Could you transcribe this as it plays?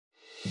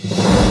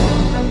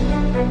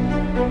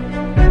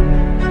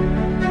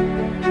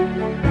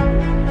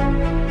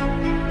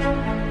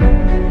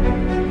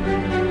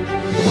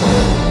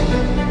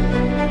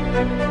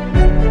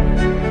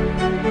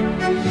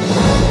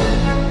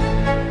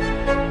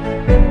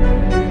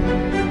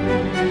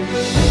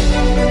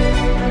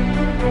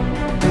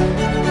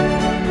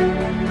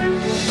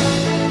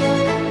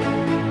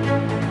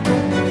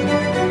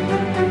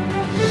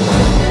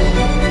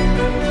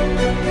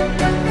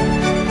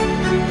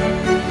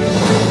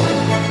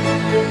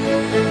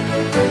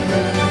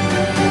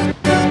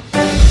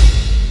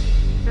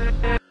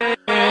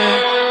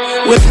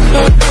Assalamualaikum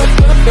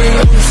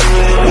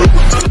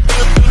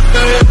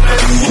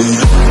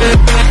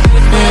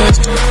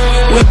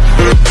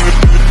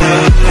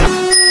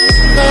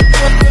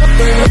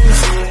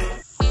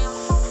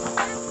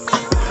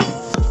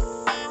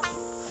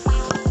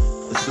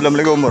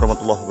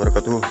warahmatullahi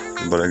wabarakatuh.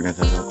 Jumpa lagi dengan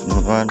saya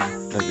teman-teman.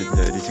 Lagi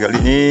di kali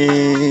ini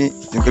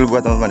single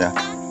buat teman-teman ya.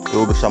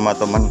 Tuh bersama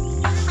teman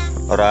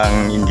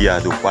orang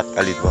India tuh 4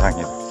 kali tuh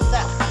orangnya.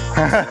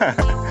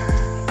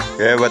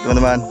 Oke buat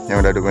teman-teman yang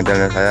udah dukung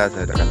channel saya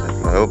doakan saya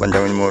selalu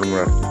panjang umur,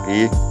 murah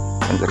rezeki,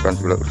 lancarkan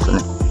segala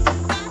urusannya.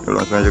 Yuk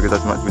langsung aja kita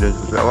simak video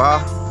seperti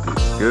awal.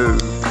 Go.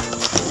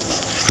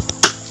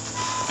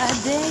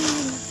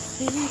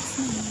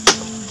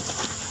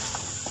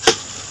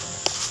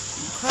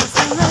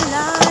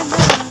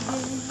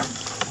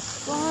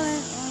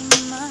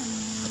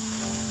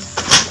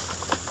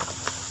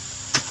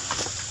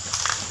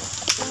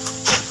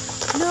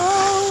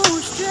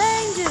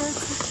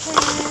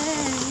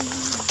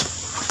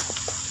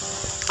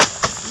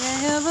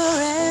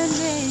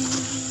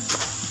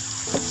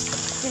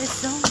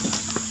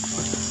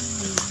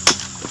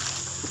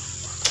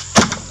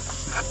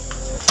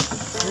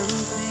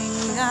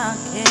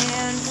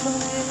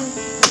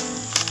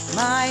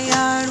 My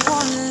heart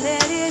won't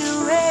let it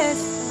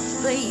rest,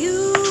 but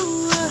you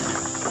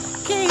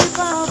keep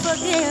on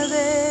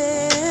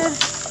forgiving.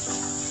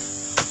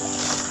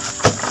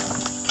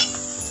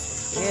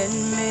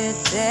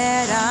 Admit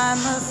that I'm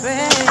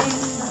afraid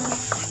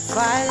if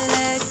I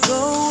let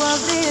go of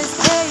this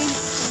pain,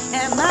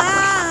 am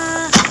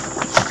I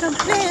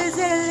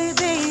completely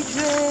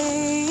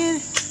betrayed?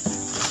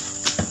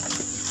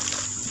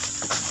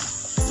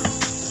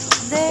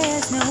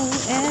 There's no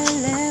air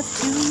left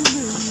to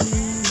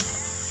breathe.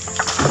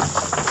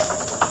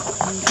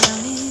 I'm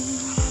drowning,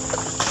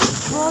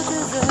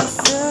 waters are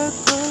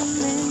circling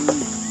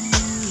me.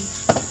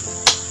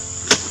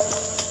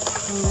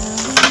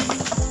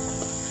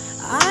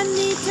 I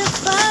need to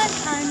fight,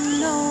 I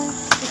know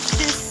it's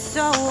just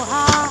so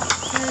hard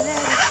to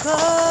let it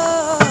go.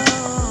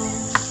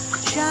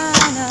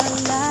 Shine a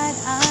light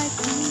I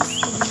can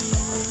see.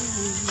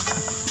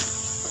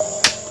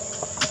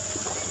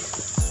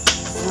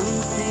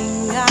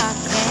 Something I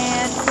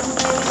can't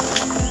forget.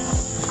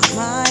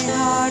 My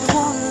heart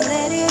won't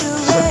let it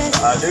rest,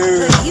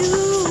 but you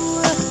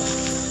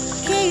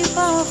keep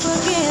on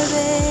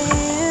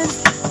forgiving.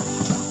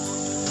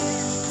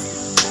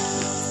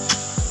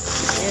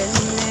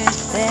 Admit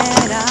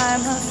that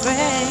I'm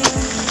afraid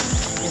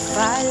if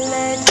I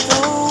let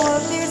go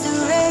of this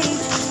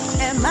rage,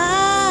 am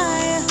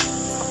I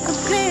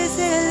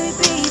completely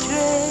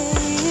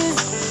betrayed?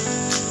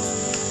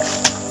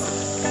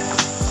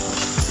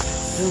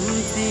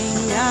 Something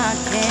I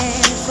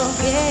can't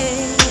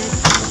forget.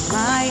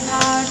 My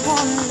heart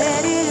won't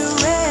let it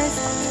rest,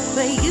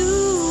 but you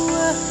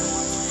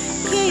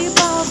keep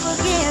on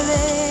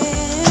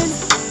forgiving.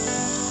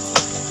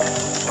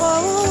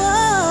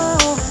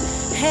 Oh,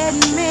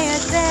 admit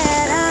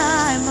that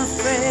I'm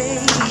afraid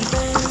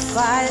if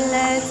I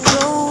let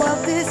go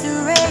of this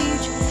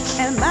rage,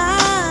 am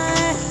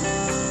I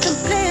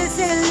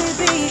completely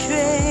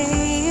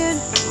betrayed?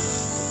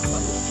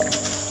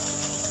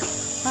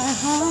 My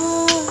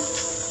heart,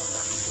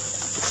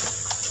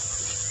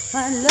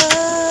 my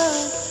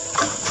love,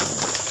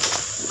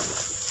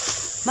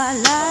 my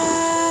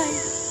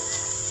life,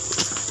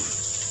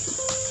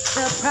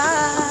 the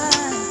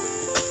pride,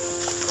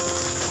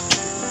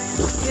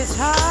 it's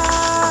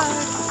hard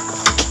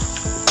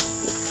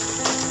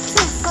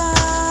to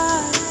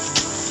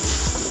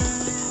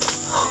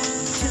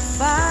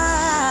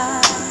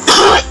fight,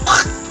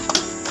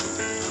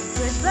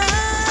 goodbye.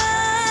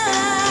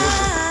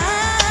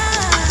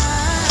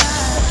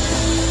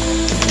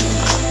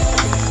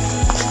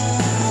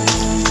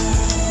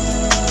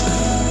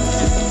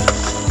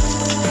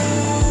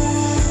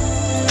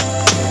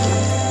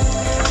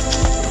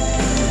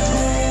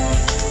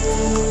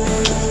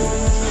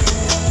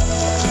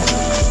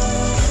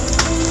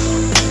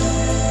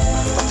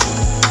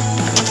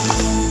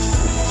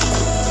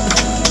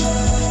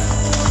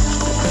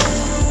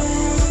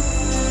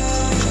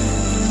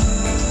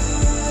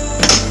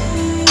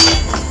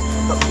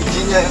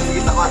 Yang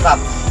kita mantap.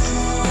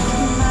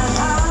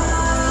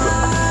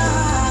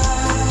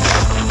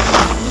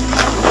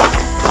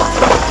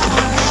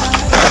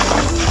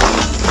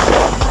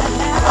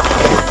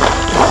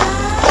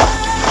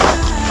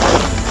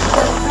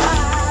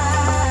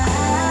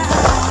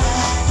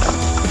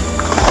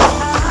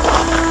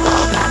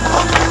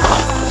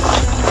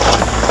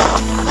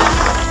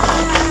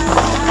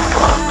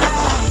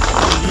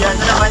 Dia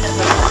sudah banyak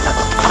sekali.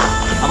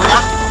 Apa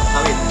ya?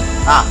 Sawit.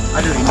 Ah,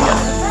 aduh ini ya.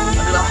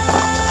 Aduh.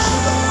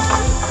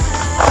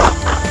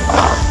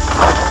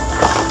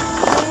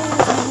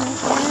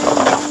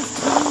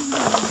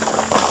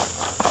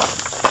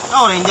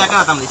 Orang India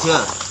kan datang Malaysia,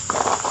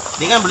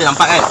 dia kan boleh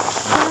nampak kan?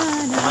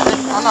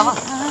 Mana mah?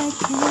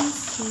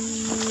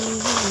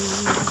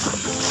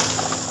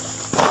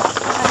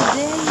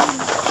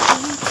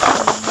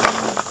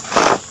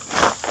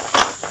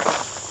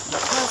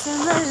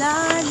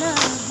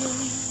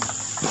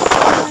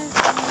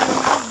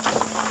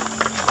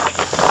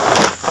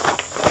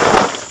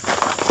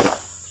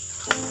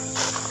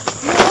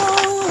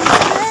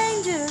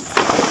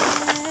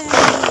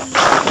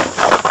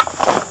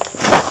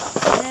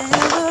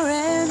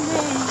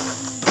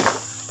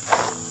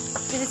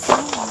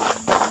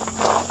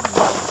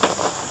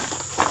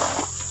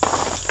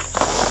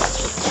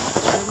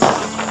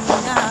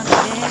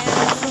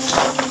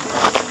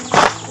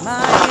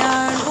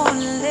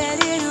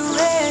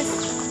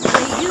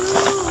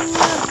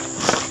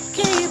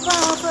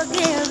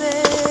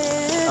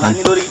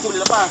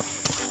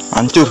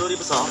 Hancur.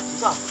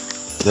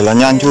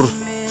 Jalannya hancur.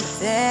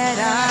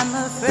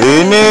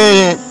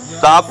 Ini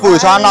sapu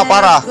sana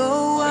parah.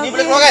 Ini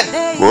boleh keluar kan?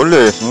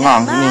 Boleh,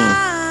 senang ini.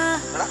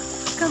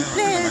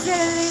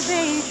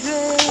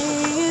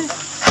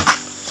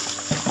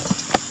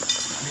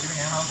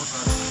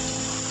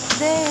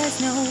 There's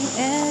no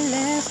air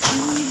left to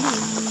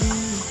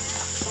breathe.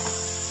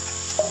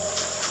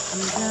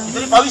 Itu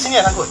di pawi sini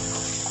ya sangkut?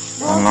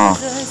 Mana?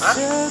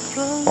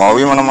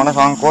 Pawi mana-mana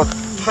sangkut.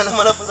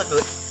 Mana-mana pun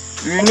sangkut.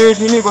 Ini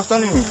sini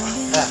Boston ini.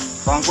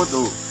 Sangkut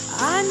tuh.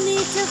 I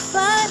need to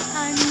find,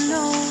 I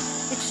know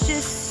it's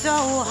just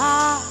so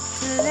hard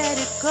to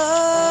let it go.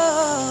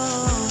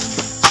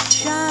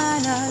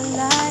 Shine a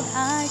light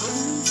I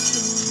can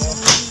see.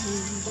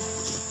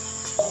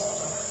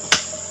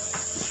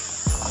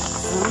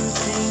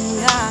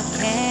 Something I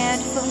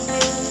can't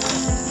forget.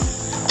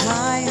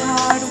 My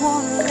heart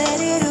won't let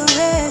it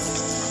rest,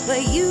 but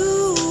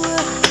you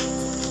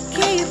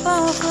keep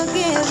on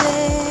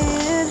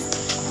forgiving.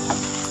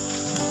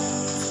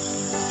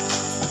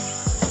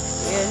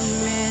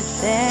 Admit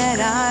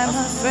that I'm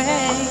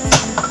afraid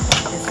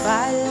if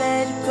I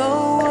let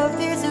go of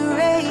this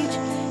rage,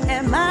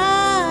 am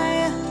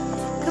I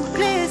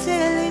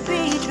completely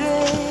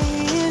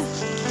betrayed?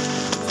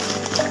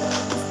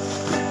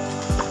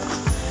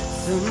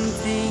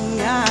 Something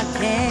I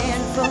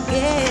can't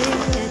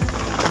forget.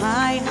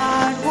 My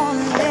heart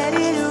won't let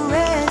it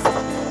rest,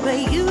 but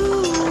you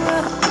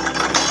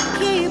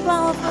keep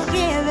on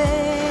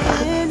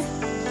forgiving.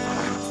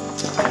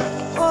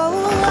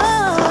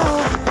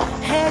 Oh,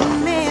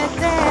 admit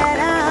that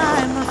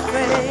I'm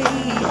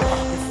afraid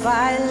if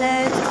I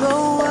let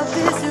go of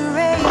this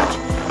rage,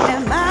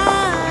 am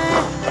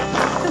I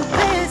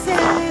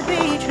completely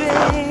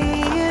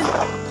betrayed?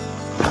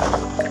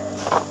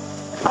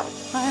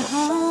 My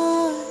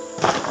heart,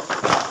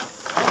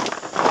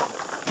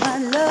 my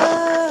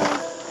love,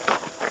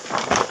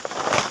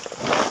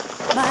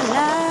 my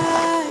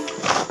life,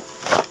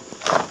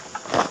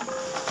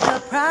 the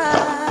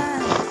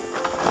prize.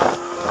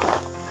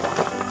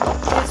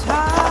 It's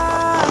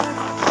hard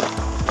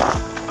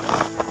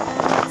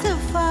to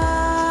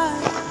find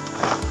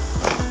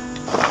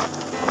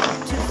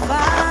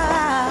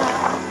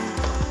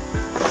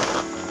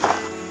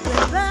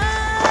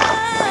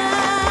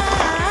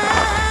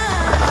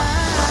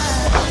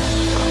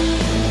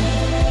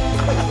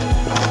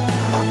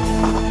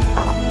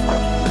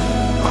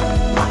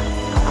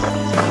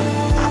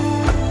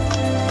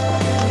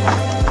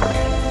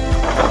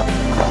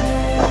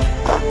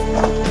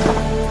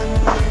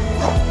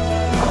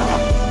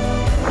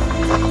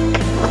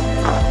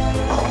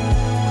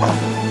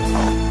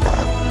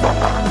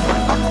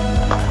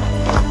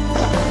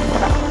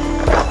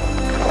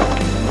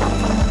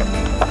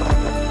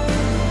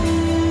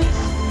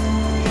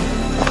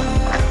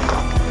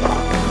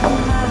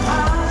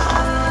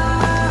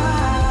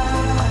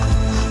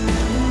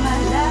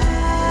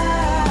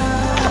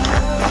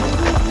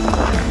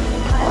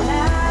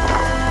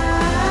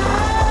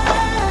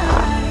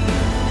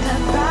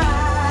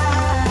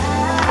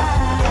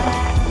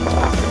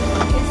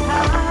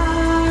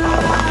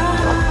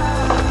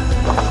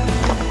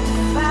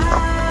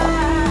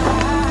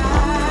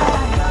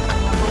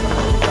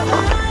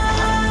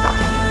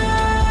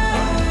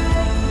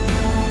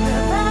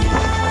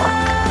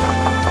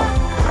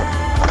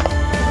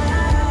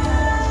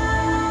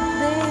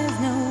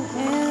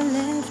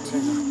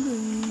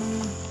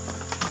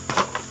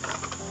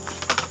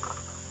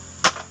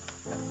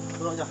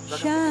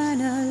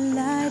Shine a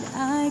light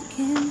I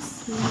can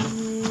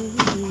see.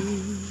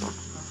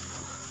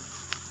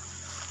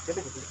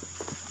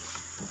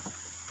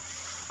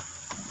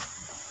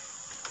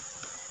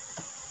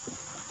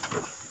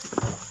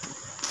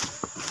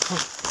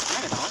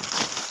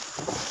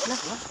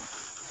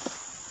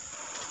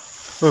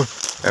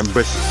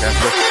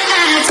 Embes.